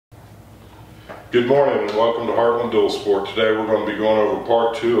Good morning and welcome to Heartland Dual Sport. Today we're going to be going over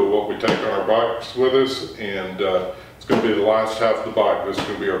part 2 of what we take on our bikes with us, and it's going to be the last half of the bike. This is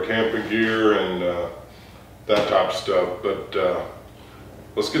going to be our camping gear and that type of stuff, but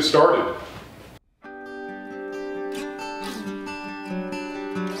let's get started.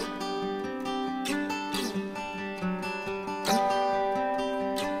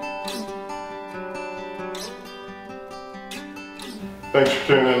 Thanks for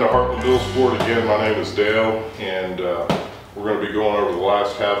tuning in to Heartland Dual Sport. Again, my name is Dale, and we're going to be going over the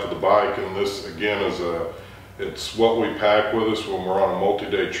last half of the bike. And this, again, it's what we pack with us when we're on a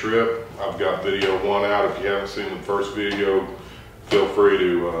multi-day trip. I've got video 1 out. If you haven't seen the first video, feel free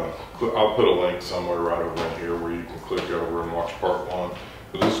to. I'll put a link somewhere right over in here where you can click over and watch part 1.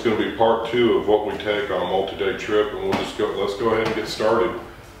 But this is going to be part 2 of what we take on a multi-day trip, and let's go ahead and get started.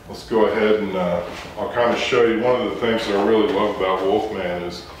 Let's go ahead and I'll kind of show you one of the things that I really love about Wolfman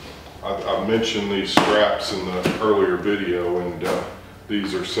is I mentioned these straps in the earlier video, and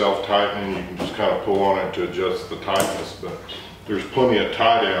these are self-tightening. You can just kind of pull on it to adjust the tightness, but there's plenty of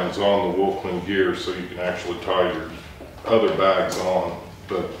tie downs on the Wolfman gear so you can actually tie your other bags on.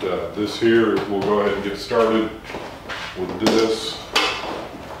 But this here, we'll go ahead and get started with this.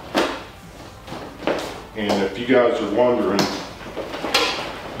 And if you guys are wondering,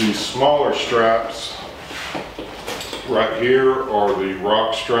 these smaller straps right here are the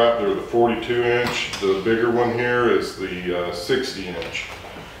rock strap. They're the 42 inch. The bigger one here is the 60 inch.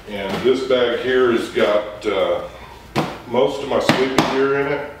 And this bag here has got most of my sleeping gear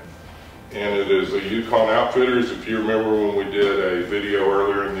in it. And it is a Yukon Outfitters. If you remember when we did a video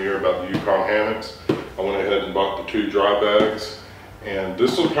earlier in the year about the Yukon hammocks, I went ahead and bought the 2 dry bags. And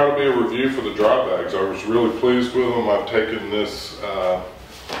this will kind of be a review for the dry bags. I was really pleased with them. I've taken this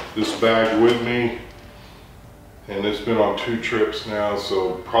bag with me, and it's been on 2 trips now,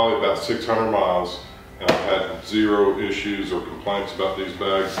 so probably about 600 miles, and I've had 0 issues or complaints about these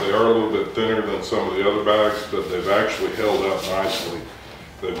bags. They are a little bit thinner than some of the other bags, but they've actually held up nicely.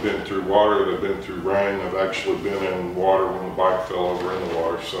 They've been through water, they've been through rain, they've actually been in water when the bike fell over in the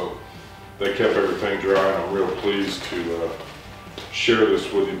water, so they kept everything dry, and I'm real pleased to share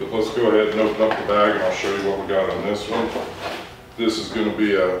this with you. But let's go ahead and open up the bag and I'll show you what we got on this one. This is going to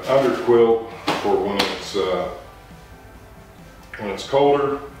be an under quilt for when it's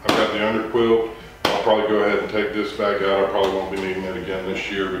colder. I've got the under quilt. I'll probably go ahead and take this bag out. I probably won't be needing it again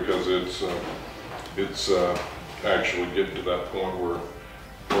this year because it's actually getting to that point where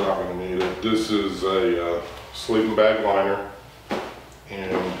we're not going to need it. This is a sleeping bag liner,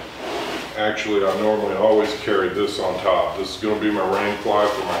 and actually I normally always carry this on top. This is going to be my rain fly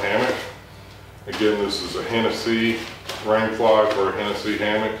for my hammock. Again, this is a Hennessy rain fly for a Hennessy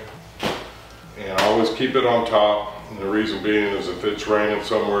hammock, and I always keep it on top. And the reason being is if it's raining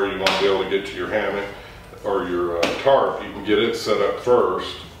somewhere, you want to be able to get to your hammock or your tarp. You can get it set up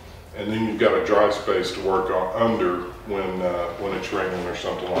first, and then you've got a dry space to work on under when it's raining or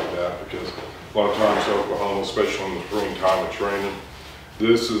something like that. Because a lot of times in Oklahoma, especially in the springtime, it's raining.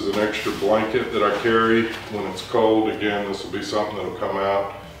 This is an extra blanket that I carry when it's cold. Again, this will be something that will come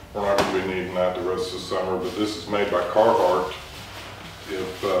out. We're not going to be needing that the rest of the summer, but this is made by Carhartt.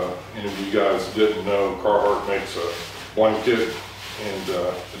 If any of you guys didn't know, Carhartt makes a blanket,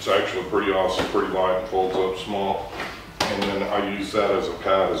 and it's actually pretty awesome, pretty light and folds up small. And then I use that as a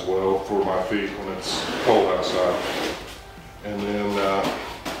pad as well for my feet when it's cold outside. And then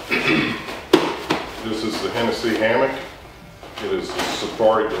this is the Hennessy hammock. It is the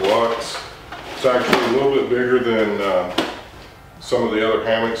Safari Deluxe. It's actually a little bit bigger than some of the other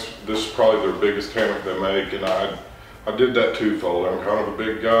hammocks. This is probably their biggest hammock they make, and I did that twofold. I'm kind of a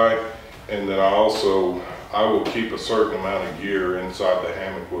big guy, and then I will keep a certain amount of gear inside the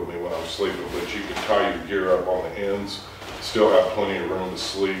hammock with me when I'm sleeping, but you can tie your gear up on the ends, still have plenty of room to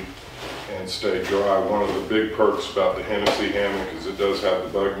sleep and stay dry. One of the big perks about the Hennessy hammock is it does have the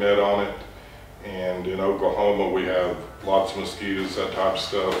bug net on it, and in Oklahoma we have lots of mosquitoes, that type of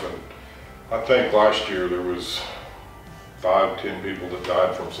stuff, and I think last year there was 5-10 people that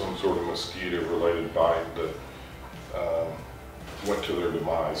died from some sort of mosquito-related bite that went to their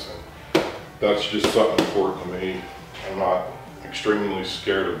demise. And that's just something important to me. I'm not extremely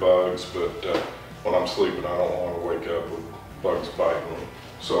scared of bugs, but when I'm sleeping, I don't want to wake up with bugs biting me.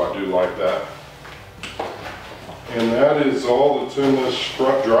 So I do like that. And that is all that's in this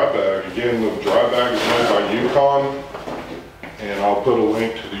front dry bag. Again, the dry bag is made by Yukon, and I'll put a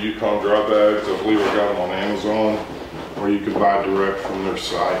link to the Yukon dry bags. I believe I got them on Amazon, or you can buy direct from their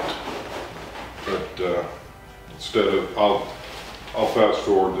site. But instead of, I'll fast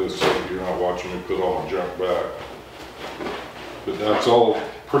forward this so you're not watching me put all my junk back. But that's all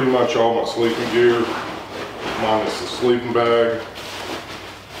pretty much all my sleeping gear, minus the sleeping bag.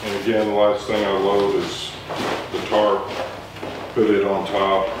 And again, the last thing I load is the tarp, put it on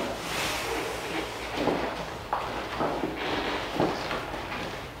top.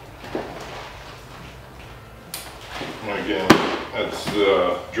 And again, that's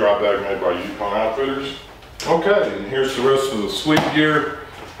the drop bag made by Yukon Outfitters. Okay, and here's the rest of the sleep gear.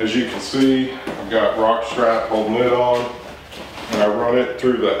 As you can see, I've got rock strap holding it on, and I run it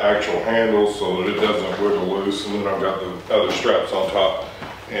through the actual handle so that it doesn't wiggle loose, and then I've got the other straps on top.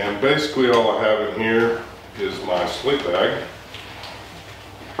 And basically all I have in here is my sleep bag.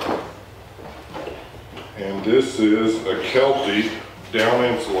 And this is a Kelty down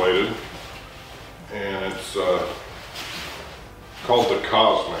insulated, and it's called the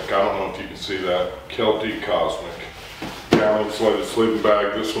Cosmic. I don't know if you can see that. Kelty Cosmic. Down insulated sleeping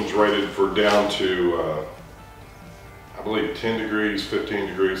bag. This one's rated for down to, I believe 10 degrees, 15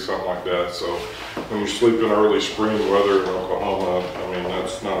 degrees, something like that. So when you're sleeping early spring weather in Oklahoma, I mean,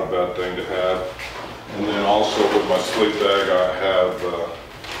 that's not a bad thing to have. And then also with my sleep bag, I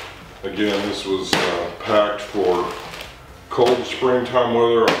have, again, this was packed for cold springtime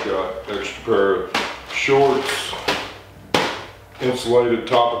weather. I've got extra pair of shorts, insulated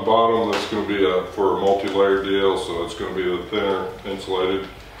top and bottom. That's going to be for a multi-layer deal, so it's going to be the thinner insulated.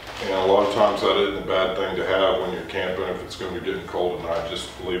 And a lot of times that isn't a bad thing to have when you're camping. If it's going to be getting cold at night, just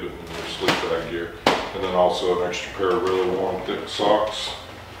leave it in your sleep bag gear. And then also an extra pair of really warm, thick socks.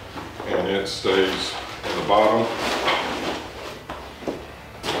 And it stays in the bottom.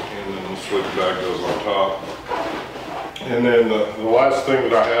 And then the sleeping bag goes on top. And then the last thing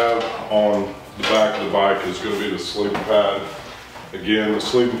that I have on the back of the bike is going to be the sleeping pad. Again, the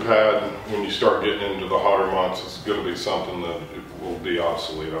sleeping pad, when you start getting into the hotter months, it's going to be something that will be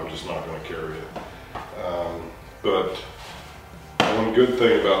obsolete. I'm just not going to carry it. But one good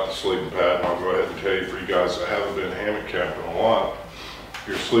thing about the sleeping pad, and I'll go ahead and tell you for you guys that haven't been hammock camping a lot,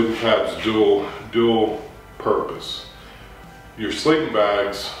 your sleeping pad's dual purpose. Your sleeping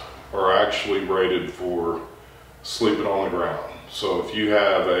bags are actually rated for sleeping on the ground. So if you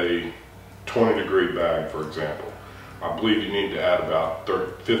have a 20-degree bag, for example, I believe you need to add about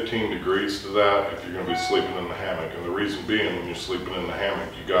 15 degrees to that if you're going to be sleeping in the hammock. And the reason being, when you're sleeping in the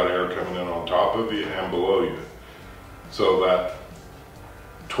hammock, you got air coming in on top of you and below you. So that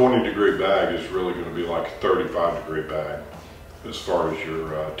 20-degree bag is really going to be like a 35-degree bag as far as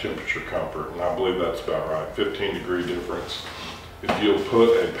your temperature comfort. And I believe that's about right, 15-degree difference. If you'll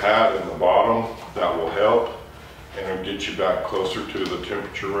put a pad in the bottom, that will help, and it'll get you back closer to the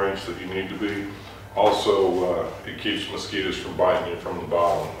temperature range that you need to be. Also, it keeps mosquitoes from biting you from the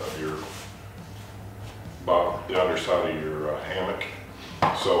bottom of your the underside of your hammock.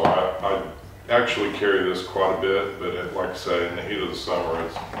 So I actually carry this quite a bit, but like I say, in the heat of the summer,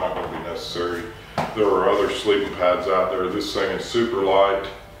 it's not going to be necessary. There are other sleeping pads out there. This thing is super light,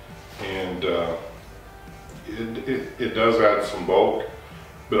 and it does add some bulk,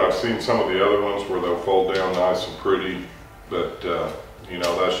 but I've seen some of the other ones where they'll fold down nice and pretty, but you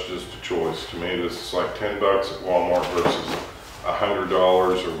know, that's just a choice. To me, this is like 10 bucks at Walmart versus $100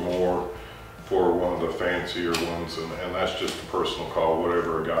 or more for one of the fancier ones, and that's just a personal call,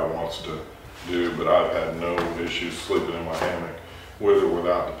 whatever a guy wants to do. But I've had no issues sleeping in my hammock with or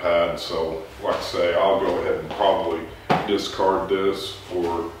without the pad. So like I say, I'll go ahead and probably discard this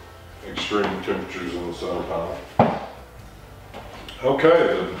for extreme temperatures in the summertime. Okay,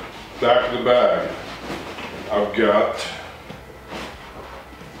 the back of the bag, I've got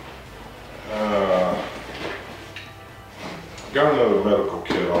another medical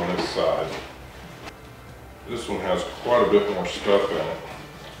kit on this side. This one has quite a bit more stuff in it.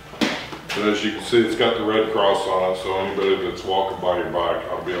 But as you can see, it's got the Red Cross on it, so anybody that's walking by your bike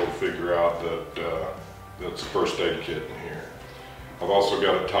ought to be able to figure out that that's a first aid kit in here. I've also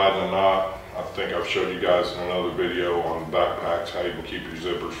got it tied in a knot. I think I've showed you guys in another video on backpacks how you can keep your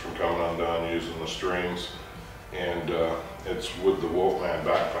zippers from coming undone using the strings. And it's with the Wolfman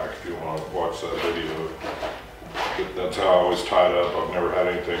backpack if you want to watch that video. But that's how I always tie it up. I've never had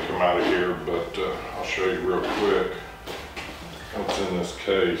anything come out of here, but I'll show you real quick what's in this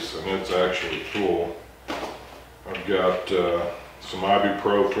case, and it's actually full. I've got some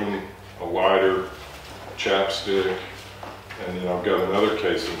ibuprofen, a lighter, a chapstick, and then I've got another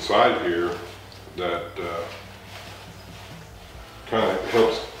case inside here that kind of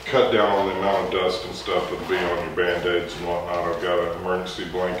helps cut down on the amount of dust and stuff that'll be on your band-aids and whatnot. I've got an emergency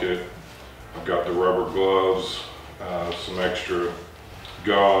blanket, I've got the rubber gloves, some extra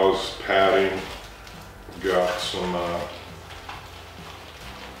gauze, padding, I've got some,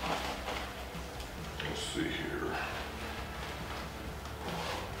 let's see here,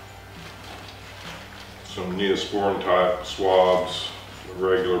 some Neosporin type swabs,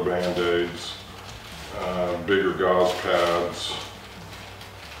 regular Band-Aids, bigger gauze pads,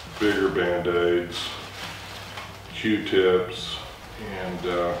 bigger Band-Aids, Q-tips,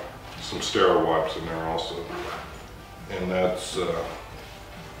 and some sterile wipes in there also. And that's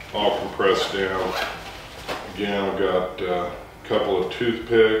all compressed down. Again, I've got a couple of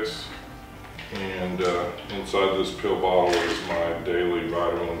toothpicks, and inside this pill bottle is my daily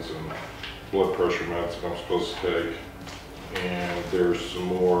vitamins and blood pressure meds that I'm supposed to take. And there's some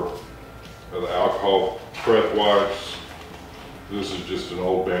more of the alcohol breath wipes. This is just an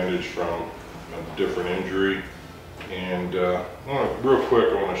old bandage from a different injury. And real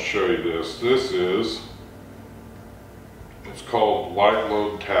quick, I want to show you this. This is, it's called light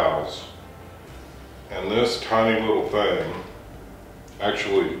load towels. And this tiny little thing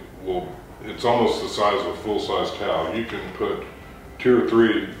actually will, it's almost the size of a full-size towel. You can put 2 or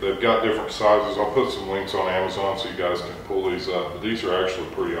 3, they've got different sizes. I'll put some links on Amazon so you guys can pull these up, but these are actually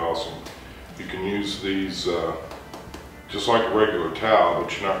pretty awesome. You can use these just like a regular towel,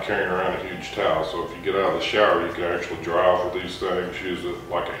 but you're not carrying around a huge towel. So if you get out of the shower, you can actually dry off with these things, use it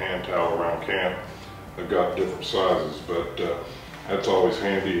like a hand towel around camp. They've got different sizes, but that's always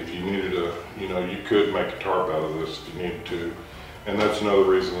handy if you needed a, you could make a tarp out of this if you needed to. And that's another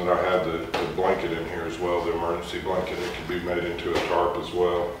reason that I had the blanket in here as well, the emergency blanket. It can be made into a tarp as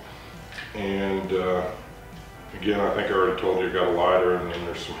well. And again, I think I already told you I got a lighter, and then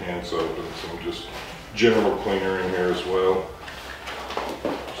there's some hand soap and some just general cleaner in here as well.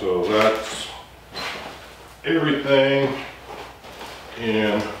 So that's everything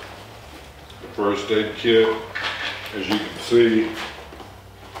in the first aid kit. As you can see,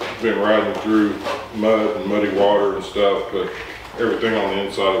 I've been riding through mud and muddy water and stuff, but everything on the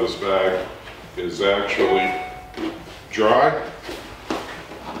inside of this bag is actually dry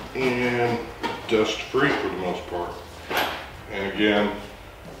and dust-free for the most part. And again,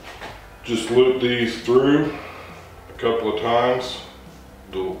 just loop these through a couple of times,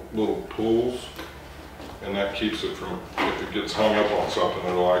 the little pulls, and that keeps it from, if it gets hung up on something,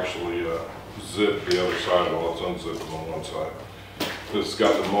 it'll actually zip the other side while it's unzipping on one side. This has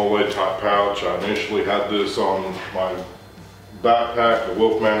got the Multiday type pouch. I initially had this on my backpack. The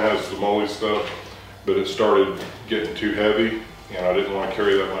Wolfman has the Mully stuff, but it started getting too heavy, and I didn't want to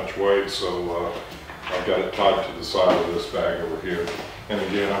carry that much weight, so I've got it tied to the side of this bag over here. And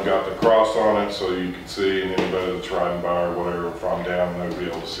again, I've got the cross on it so you can see, and anybody that's riding by or whatever, if I'm down, they'll be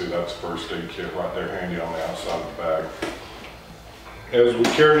able to see that's the first aid kit right there handy on the outside of the bag. As we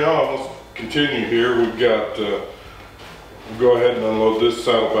carry on, let's continue here. We've got, we'll go ahead and unload this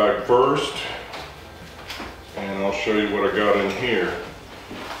saddlebag first, and I'll show you what I got in here.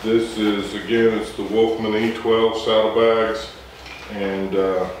 This is, again, it's the Wolfman E12 saddlebags, and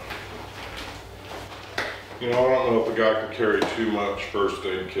I don't know if the guy can carry too much first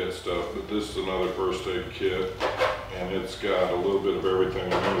aid kit stuff, but this is another first aid kit, and it's got a little bit of everything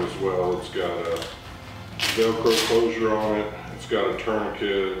in it as well. It's got a Velcro closure on it, it's got a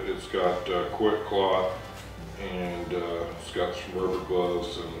tourniquet, it's got quick cloth, and it's got some rubber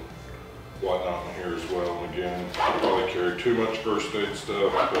gloves and whatnot in here as well. And again, I probably carry too much first aid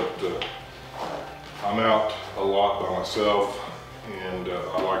stuff, but I'm out a lot by myself, and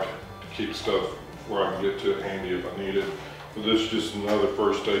I like to keep stuff where I can get to it handy if I need it. But this is just another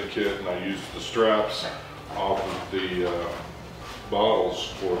first aid kit, and I use the straps off of the bottles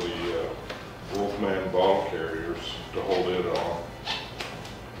for the Wolfman bottle carriers to hold it on.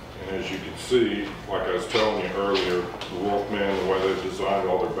 And as you can see, like I was telling you earlier, the Wolfman, the way they've designed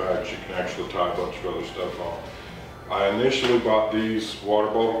all their bags, you can actually tie a bunch of other stuff on. I initially bought these water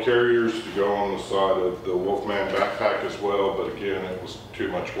bottle carriers to go on the side of the Wolfman backpack as well, but again, it was too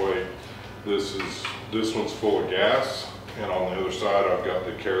much weight. This one's full of gas, and on the other side I've got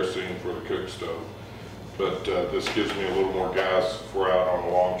the kerosene for the cook stove. But this gives me a little more gas if we're out on a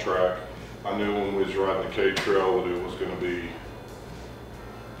long track. I knew when we was riding the K Trail that it was going to be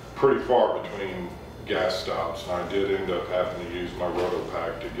pretty far between gas stops, and I did end up having to use my roto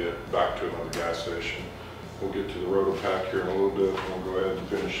pack to get back to another gas station. We'll get to the roto pack here in a little bit, and we'll go ahead and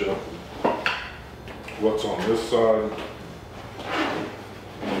finish up what's on this side.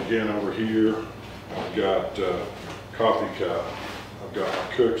 And again, over here, I've got coffee cup, I've got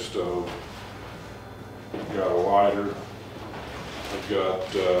my cook stove, I've got a lighter, I've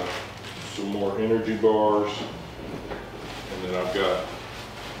got some more energy bars, and then I've got,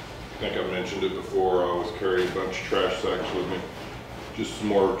 I think I mentioned it before, I always carry a bunch of trash sacks with me. Just some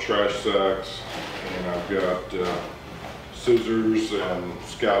more trash sacks, and I've got scissors and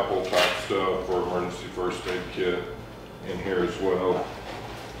scalpel type stuff for emergency first aid kit in here as well.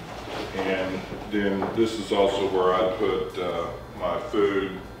 And Then this is also where I put my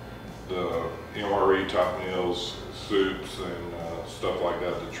food, the MRE type meals, soups, and stuff like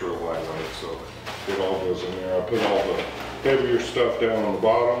that that's real lightweight. So it all goes in there. I put all the heavier stuff down on the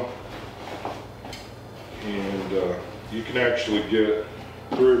bottom, and you can actually get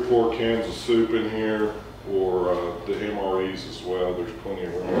 3 or 4 cans of soup in here, or the MREs as well. There's plenty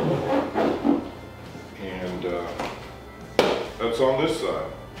of room. And that's on this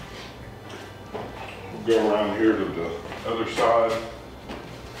side. We'll go around here to the other side.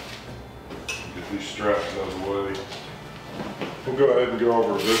 Get these straps out of the way. We'll go ahead and go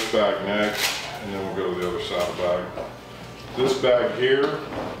over this bag next, and then we'll go to the other side of the bag. This bag here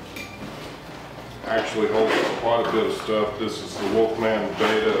actually holds quite a bit of stuff. This is the Wolfman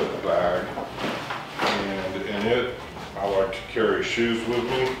Beta bag, and in it I like to carry shoes with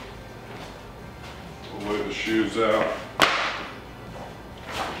me. We'll lay the shoes out.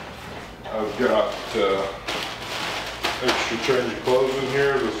 I've got extra change of clothes in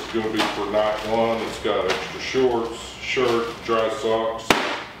here. This is going to be for night 1. It's got extra shorts, shirt, dry socks.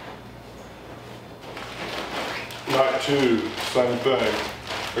 Night 2, same thing.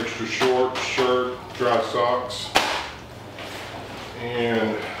 Extra shorts, shirt, dry socks.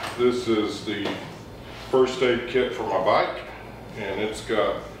 And this is the first aid kit for my bike, and it's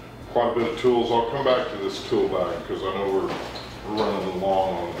got quite a bit of tools. I'll come back to this tool bag because I know we're running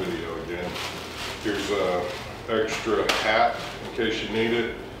long on the video again. Here's a extra hat in case you need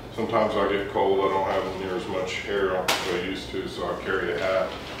it. Sometimes I get cold, I don't have near as much hair as I used to, so I carry a hat.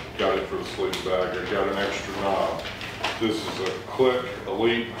 Got it for the sleeve bag. I got an extra knob. This is a Click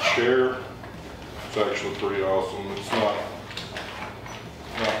Elite chair. It's actually pretty awesome. It's not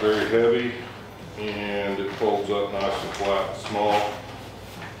very heavy, and it folds up nice and flat and small.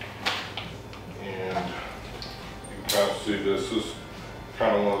 And you can kind of see this is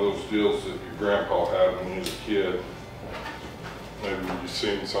kind of one of those deals that your grandpa had when he was a kid. Maybe you've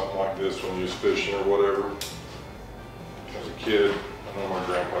seen something like this when you was fishing or whatever. As a kid, I know my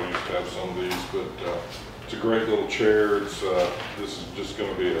grandpa used to have some of these, but it's a great little chair. It's this is just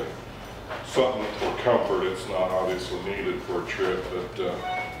going to be something for comfort. It's not obviously needed for a trip, but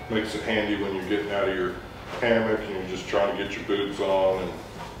makes it handy when you're getting out of your hammock and you're just trying to get your boots on and,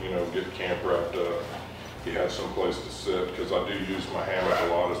 you know, get camp wrapped up. You have some place to sit, because I do use my hammock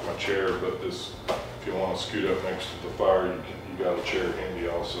a lot as my chair, but this, if you want to scoot up next to the fire, you got a chair handy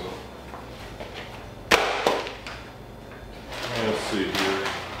also. Let's see here.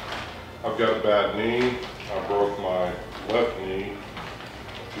 I've got a bad knee. I broke my left knee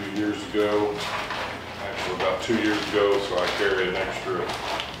a few years ago, actually about 2 years ago, so I carry an extra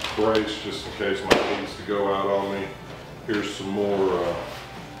brace just in case my needs to go out on me. Here's some more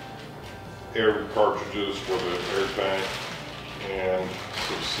air cartridges for the air tank and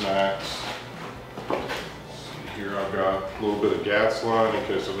some snacks. Here I've got a little bit of gas line in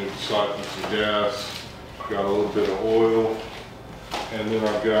case I need to siphon some gas. Got a little bit of oil, and then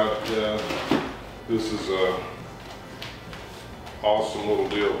I've got this is a awesome little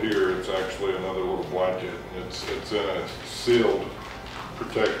deal here. It's actually another little blanket. It's in a sealed,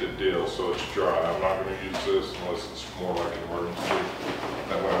 protected deal, so it's dry. I'm not going to use this unless it's more like an emergency.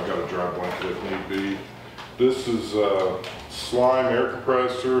 That way I've got a dry blanket if need be. This is a slime air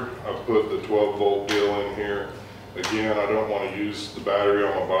compressor. I put the 12-volt deal in here. Again, I don't want to use the battery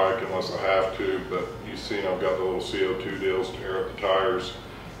on my bike unless I have to, but you've seen I've got the little CO2 deals to air up the tires.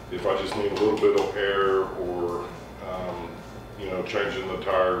 If I just need a little bit of air, or you know, changing the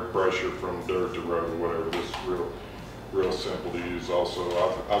tire pressure from dirt to road or whatever, this is real simple to use also.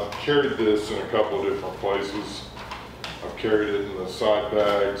 I've carried this in a couple of different places. I've carried it in the side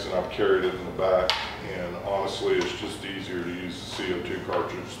bags, and I've carried it in the back, and honestly it's just easier to use the CO2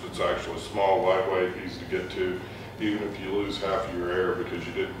 cartridge that's actually small, lightweight, easy to get to. Even if you lose half of your air because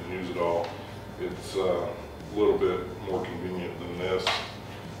you didn't use it all, it's a little bit more convenient than this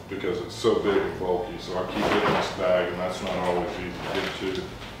because it's so big and bulky. So I keep it in this bag, and that's not always easy to get to.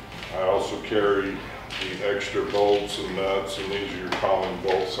 I also carry the extra bolts and nuts, and these are your common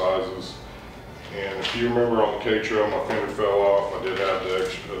bolt sizes. And if you remember on the K-Trail, my finger fell off. I did have the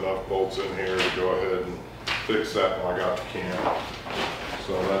extra enough bolts in here to go ahead and fix that when I got to camp.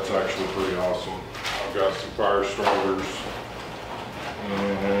 So that's actually pretty awesome. I've got some fire starters,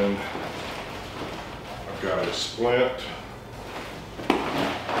 and I've got a splint.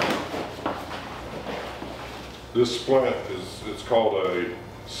 This splint it's called a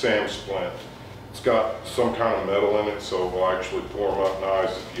SAM splint. It's got some kind of metal in it, so it will actually form up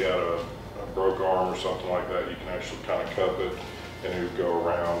nice. If you had a broke arm or something like that, you can actually kind of cup it and it would go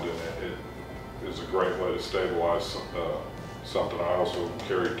around, and it is a great way to stabilize something. I also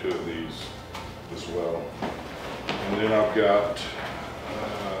carry 2 of these as well. And then I've got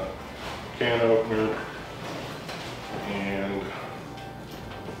can opener, and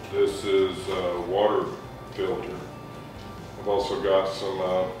this is a water filter. I've also got some,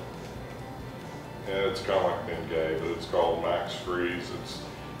 yeah, it's kind of like Bengay, but it's called Max Freeze. It's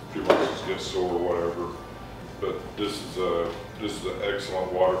if your muscles get sore or whatever. But this is an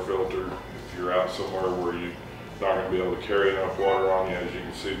excellent water filter if you're out somewhere where you're not going to be able to carry enough water on you. As you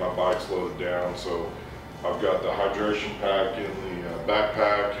can see, my bike's loaded down, so I've got the hydration pack in the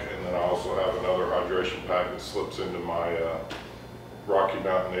backpack, and then I also have another hydration pack that slips into my Rocky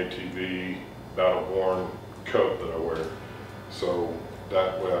Mountain ATV battle-worn coat that I wear. So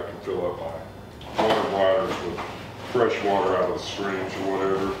that way I can fill up my water bladders with fresh water out of the streams or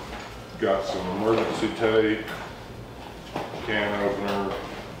whatever. Got some emergency tape, can opener,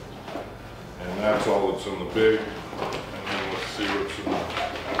 and that's all that's in the big. And then let's see what's in the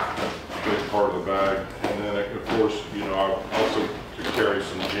big part of the bag. And then of course, you know, I also could carry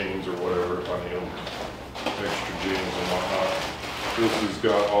some jeans or whatever if I need them, extra jeans and whatnot. This has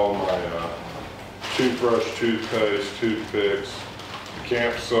got all my toothbrush, toothpaste, toothpicks, the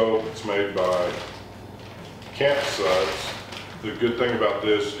camp soap. It's made by Campsites. The good thing about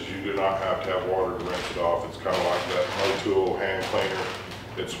this is you do not have to have water to rinse it off. It's kind of like that no-tool hand cleaner.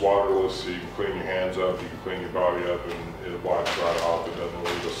 It's waterless, so you can clean your hands up, you can clean your body up, and it wipes right off. It doesn't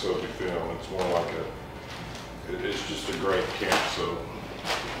leave a soapy film. It's more like it's just a great camp soap.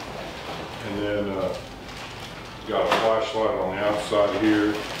 And then got a flashlight on the outside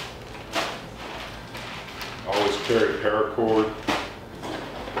here. I always carry paracord.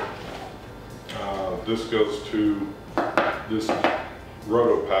 This goes to this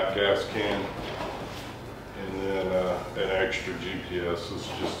Rotopack gas can, and then an extra GPS. It's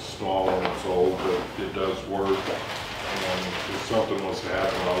just a small one, it's old, but it does work. And if something was to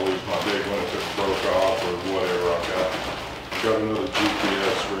happen, I'll lose my big one if it broke off or whatever. I've got another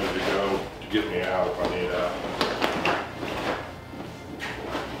GPS ready to go to get me out if I need out.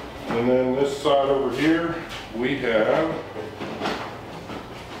 And then this side over here, we have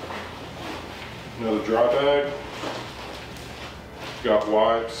another dry bag. Got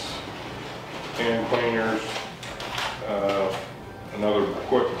wipes, hand cleaners, another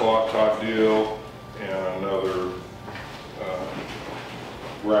quick clot type deal, and another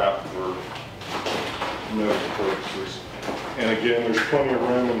wrap for medical purposes. And again, there's plenty of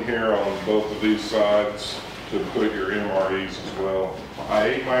room in here on both of these sides to put your MREs as well. I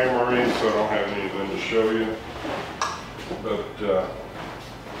ate my MREs, so I don't have any of them to show you, but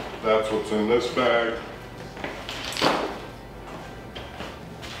that's what's in this bag.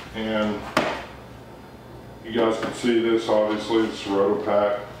 And you guys can see this, obviously, it's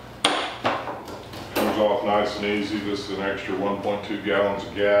Rotopack. Comes off nice and easy. This is an extra 1.2 gallons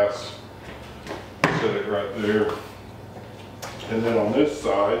of gas. Set it right there. And then on this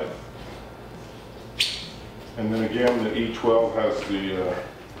side, and then again, the E12 has the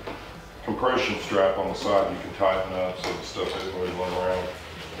compression strap on the side you can tighten up so the stuff doesn't really run around.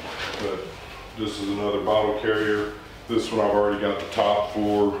 But this is another bottle carrier. This one I've already got the top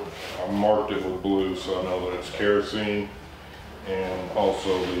for. I marked it with blue so I know that it's kerosene. And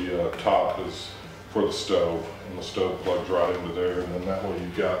also the top is for the stove. And the stove plugs right into there. And then that way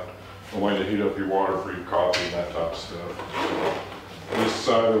you've got a way to heat up your water for your coffee and that type of stuff. This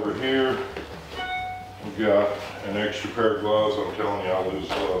side over here, we've got an extra pair of gloves. I'm telling you, I lose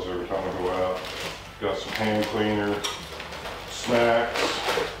gloves every time I go out. Got some hand cleaner, snacks.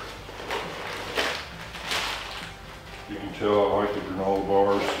 You can tell I like the granola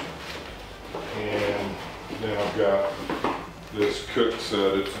bars. And then I've got this cook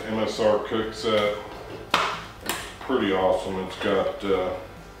set. It's an MSR cook set. It's pretty awesome. It's got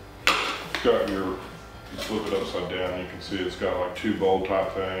your, you flip it upside down, you can see it's got like two bowl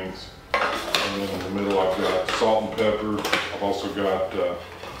type things. And then in the middle I've got salt and pepper. I've also got, I'll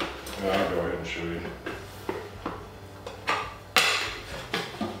go ahead and show you.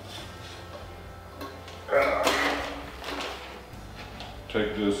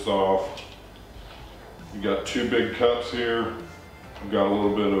 Take this off. You got two big cups here. I've got a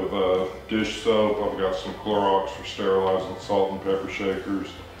little bit of dish soap. I've got some Clorox for sterilizing salt and pepper shakers.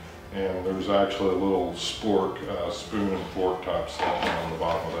 And there's actually a little spork, spoon and fork type stuff on the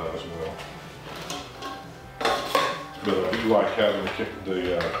bottom of that as well. But I do like having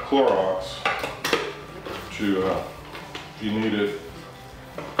the Clorox to, if you need it,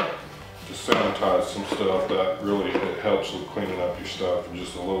 to sanitize some stuff. That really helps with cleaning up your stuff. And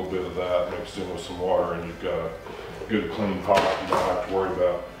just a little bit of that mixed in with some water, and you've got a good clean pot. You don't have to worry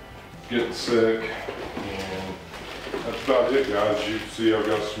about getting sick. And that's about it, guys. You can see I've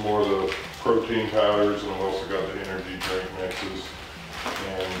got some more of the protein powders, and I've also got the energy drink mixes,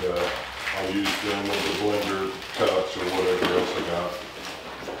 and I'll use them with the blender cups or whatever else I got.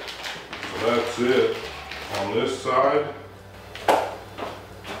 So that's it on this side.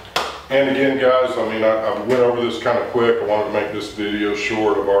 And again, guys, I mean, I went over this kind of quick. I wanted to make this video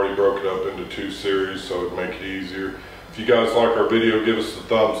short. I've already broke it up into 2 series, so it'd make it easier. If you guys like our video, give us a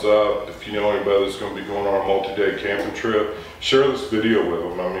thumbs up. If you know anybody that's going to be going on a multi-day camping trip, share this video with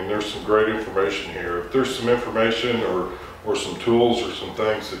them. I mean, there's some great information here. If there's some information or some tools or some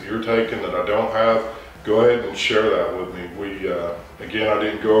things that you're taking that I don't have, go ahead and share that with me. Again, I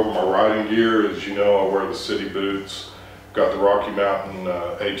didn't go over my riding gear. As you know, I wear the city boots. Got the Rocky Mountain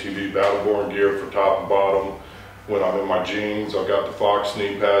ATV Battleborn gear for top and bottom. When I'm in my jeans, I've got the Fox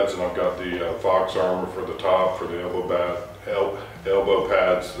knee pads, and I've got the Fox armor for the top, for the elbow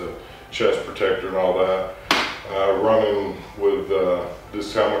pads, the chest protector and all that. Running with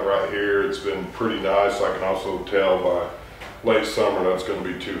this helmet right here, it's been pretty nice. I can also tell by late summer that's going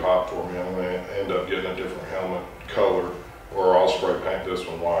to be too hot for me. I'm going to end up getting a different helmet color, or I'll spray paint this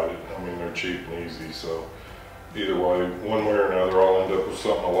one white. I mean, they're cheap and easy, so either way, one way or another, I'll end up with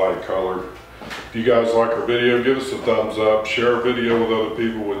something a light color. If you guys like our video, give us a thumbs up, share our video with other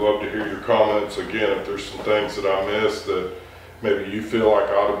people. We'd love to hear your comments. Again, if there's some things that I missed that maybe you feel like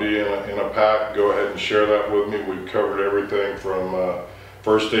ought to be in a pack, go ahead and share that with me. We've covered everything from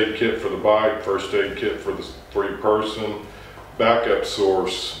first aid kit for the bike, first aid kit for your person, backup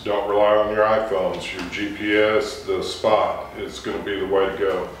source. Don't rely on your iPhones, your GPS, the Spot is going to be the way to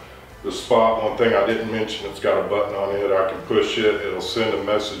go. The Spot, one thing I didn't mention, it's got a button on it. I can push it. It'll send a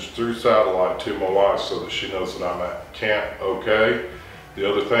message through satellite to my wife so that she knows that I'm at camp okay. The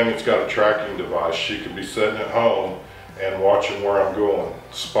other thing, it's got a tracking device. She can be sitting at home and watching where I'm going.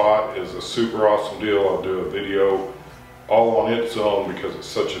 Spot is a super awesome deal. I'll do a video all on its own because it's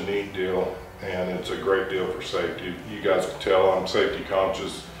such a neat deal, and it's a great deal for safety. You guys can tell I'm safety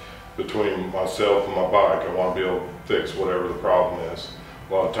conscious between myself and my bike. I want to be able to fix whatever the problem is.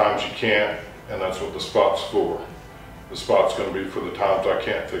 A lot of times you can't, and that's what the Spot's for. The Spot's going to be for the times I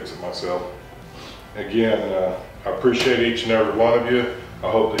can't fix it myself. Again, I appreciate each and every one of you.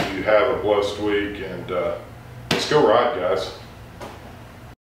 I hope that you have a blessed week, and let's go ride, guys.